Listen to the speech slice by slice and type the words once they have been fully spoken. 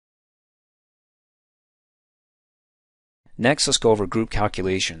Next, let's go over group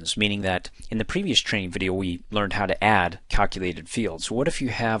calculations, meaning that in the previous training video we learned how to add calculated fields. What if you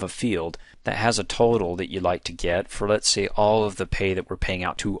have a field that has a total that you'd like to get for, let's say, all of the pay that we're paying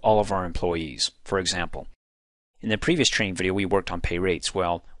out to all of our employees, for example. In the previous training video we worked on pay rates.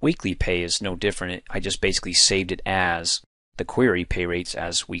 Well, weekly pay is no different. I just basically saved it as the query pay rates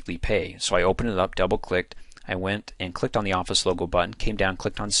as weekly pay. So I opened it up, double clicked, I went and clicked on the Office logo button, came down,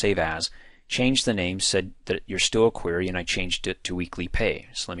 clicked on Save As, changed the name, said that you're still a query, and I changed it to weekly pay.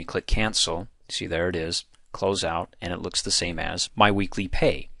 So let me click Cancel. See, there it is. Close out, and it looks the same as my weekly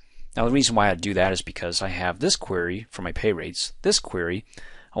pay. Now the reason why I do that is because I have this query for my pay rates. This query,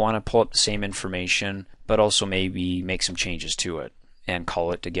 I want to pull up the same information, but also maybe make some changes to it and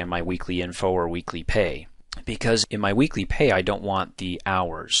call it again my weekly info or weekly pay. Because in my weekly pay I don't want the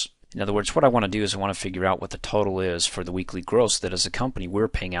hours. In other words, what I want to do is I want to figure out what the total is for the weekly gross that as a company we're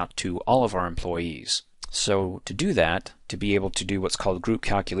paying out to all of our employees. So to do that, to be able to do what's called group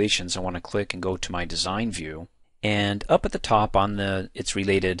calculations, I want to click and go to my design view. And up at the top on its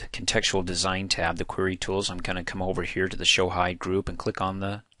related contextual design tab, the query tools, I'm going to come over here to the show hide group and click on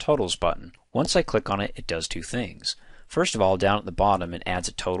the totals button. Once I click on it, it does two things. First of all, down at the bottom it adds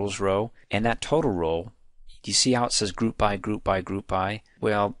a totals row, and that total row, do you see how it says group by, group by, group by?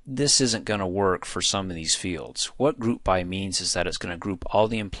 Well, this isn't going to work for some of these fields. What group by means is that it's going to group all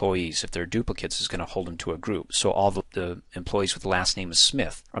the employees. If they're duplicates, it's going to hold them to a group. So all the employees with the last name of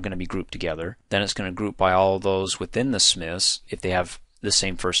Smith are going to be grouped together. Then it's going to group by all those within the Smiths if they have the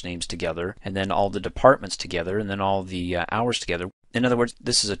same first names together, and then all the departments together, and then all the hours together. In other words,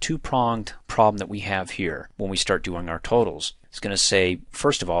 this is a two-pronged problem that we have here when we start doing our totals. It's going to say,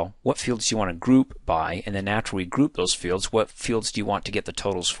 first of all, what fields do you want to group by, and then after we group those fields, what fields do you want to get the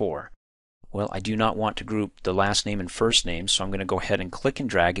totals for? Well, I do not want to group the last name and first name, so I'm going to go ahead and click and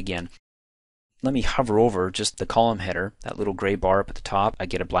drag again. Let me hover over just the column header, that little gray bar up at the top. I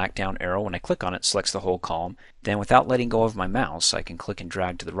get a black down arrow. When I click on it, it selects the whole column. Then without letting go of my mouse, I can click and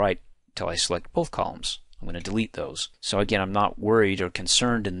drag to the right until I select both columns. I'm going to delete those. So again, I'm not worried or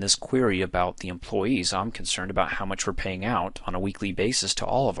concerned in this query about the employees. I'm concerned about how much we're paying out on a weekly basis to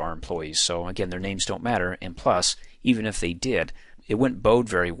all of our employees. So again, their names don't matter. And plus, even if they did, it wouldn't bode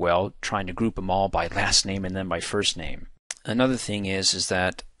very well trying to group them all by last name and then by first name. Another thing is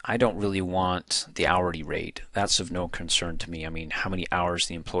that I don't really want the hourly rate. That's of no concern to me. I mean, how many hours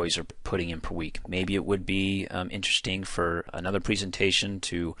the employees are putting in per week. Maybe it would be interesting for another presentation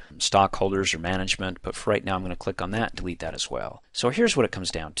to stockholders or management, but for right now I'm going to click on that and delete that as well. So here's what it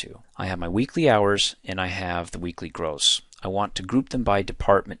comes down to. I have my weekly hours and I have the weekly gross. I want to group them by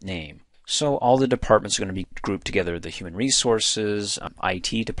department name. So all the departments are going to be grouped together, the human resources,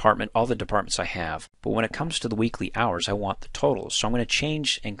 IT department, all the departments I have. But when it comes to the weekly hours, I want the totals. So I'm going to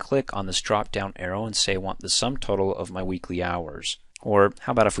change and click on this drop down arrow and say I want the sum total of my weekly hours. Or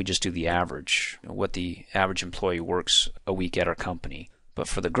how about if we just do the average, what the average employee works a week at our company. But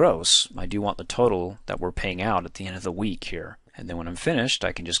for the gross, I do want the total that we're paying out at the end of the week here. And then when I'm finished,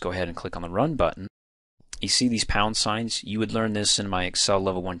 I can just go ahead and click on the Run button. You see these pound signs? You would learn this in my Excel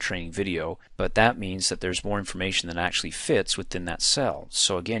Level 1 training video, but that means that there's more information that actually fits within that cell.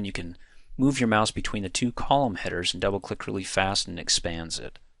 So again, you can move your mouse between the two column headers and double click really fast and it expands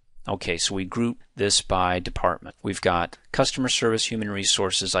it. Okay, so we group this by department. We've got customer service, human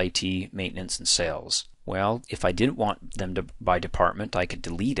resources, IT, maintenance, and sales. Well, if I didn't want them by department, I could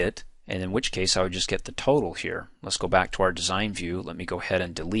delete it, and in which case I would just get the total here. Let's go back to our design view. Let me go ahead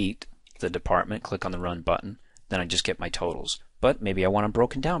and delete the department, click on the Run button, then I just get my totals. But maybe I want them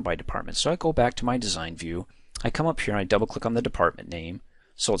broken down by department. So I go back to my design view, I come up here and I double click on the department name,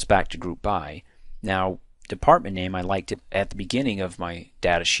 so it's back to group by. Now department name, I liked it at the beginning of my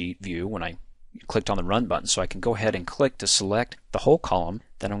data sheet view when I clicked on the Run button, so I can go ahead and click to select the whole column.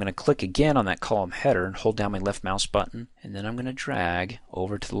 Then I'm going to click again on that column header and hold down my left mouse button, and then I'm going to drag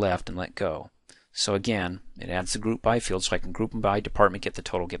over to the left and let go. So again, it adds the group by field, so I can group them by department, get the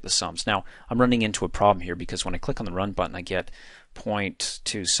total, get the sums. Now, I'm running into a problem here because when I click on the Run button, I get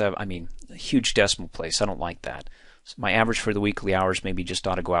 0.27, I mean, a huge decimal place. I don't like that. So my average for the weekly hours maybe just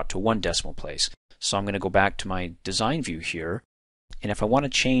ought to go out to 1 decimal place. So I'm going to go back to my design view here, and if I want to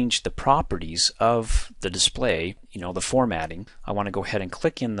change the properties of the display, the formatting, I want to go ahead and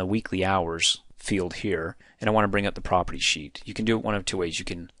click in the weekly hours field here, and I want to bring up the property sheet. You can do it one of two ways. You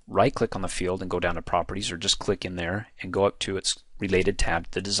can right click on the field and go down to properties, or just click in there and go up to its related tab,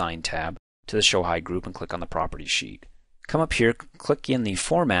 the design tab, to the show hide group and click on the property sheet. Come up here, click in the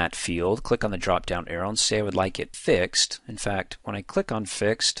format field, click on the drop down arrow and say I would like it fixed. In fact, when I click on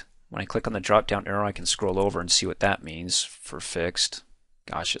fixed, when I click on the drop down arrow I can scroll over and see what that means for fixed.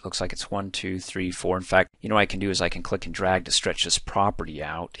 Gosh, it looks like it's 1, 2, 3, 4. In fact, what I can do is I can click and drag to stretch this property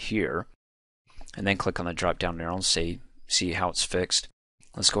out here, and then click on the drop down arrow and see how it's fixed.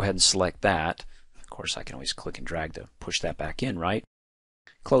 Let's go ahead and select that. Of course, I can always click and drag to push that back in, right?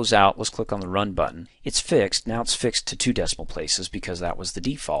 Close out. Let's click on the Run button. It's fixed. Now it's fixed to 2 decimal places because that was the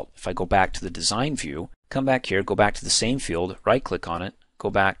default. If I go back to the design view, come back here, go back to the same field, right click on it, go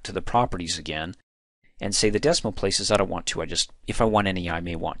back to the properties again, and say the decimal places I don't want to. If I want any, I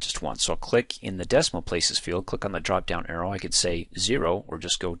may want just one. So I'll click in the decimal places field, click on the drop down arrow. I could say 0 or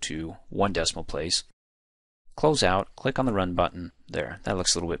just go to 1 decimal place. Close out, click on the Run button. There, that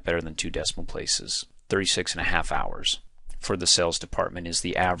looks a little bit better than 2 decimal places. 36.5 hours for the sales department is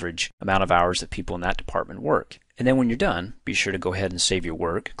the average amount of hours that people in that department work. And then when you're done, be sure to go ahead and save your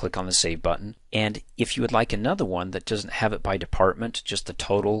work. Click on the Save button. And if you would like another one that doesn't have it by department, just the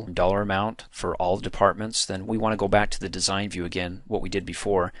total dollar amount for all the departments, then we want to go back to the design view again, what we did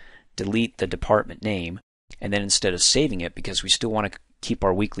before, delete the department name, and then instead of saving it, because we still want to keep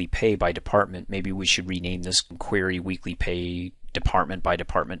our weekly pay by department, maybe we should rename this query weekly pay department by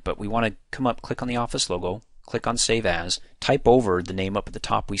department, but we want to come up, click on the office logo, click on Save As, type over the name up at the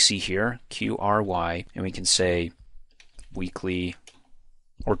top we see here, QRY, and we can say weekly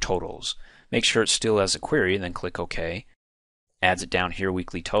or totals. Make sure it's still as a query, and then click OK. Adds it down here,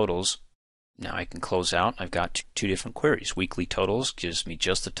 weekly totals. Now I can close out. I've got 2 different queries. Weekly totals gives me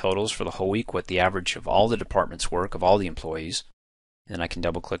just the totals for the whole week, what the average of all the departments work, of all the employees. And then I can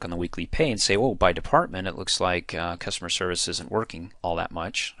double click on the weekly pay and say, oh, by department it looks like customer service isn't working all that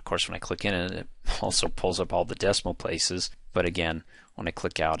much. Of course, when I click in it, it also pulls up all the decimal places. But again, when I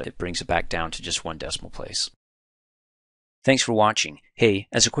click out, it brings it back down to just 1 decimal place. Thanks for watching. Hey,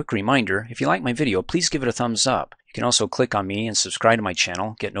 as a quick reminder, if you like my video, please give it a thumbs up. You can also click on me and subscribe to my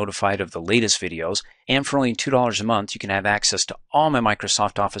channel, get notified of the latest videos, and for only $2 a month, you can have access to all my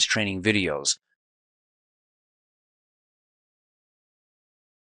Microsoft Office training videos.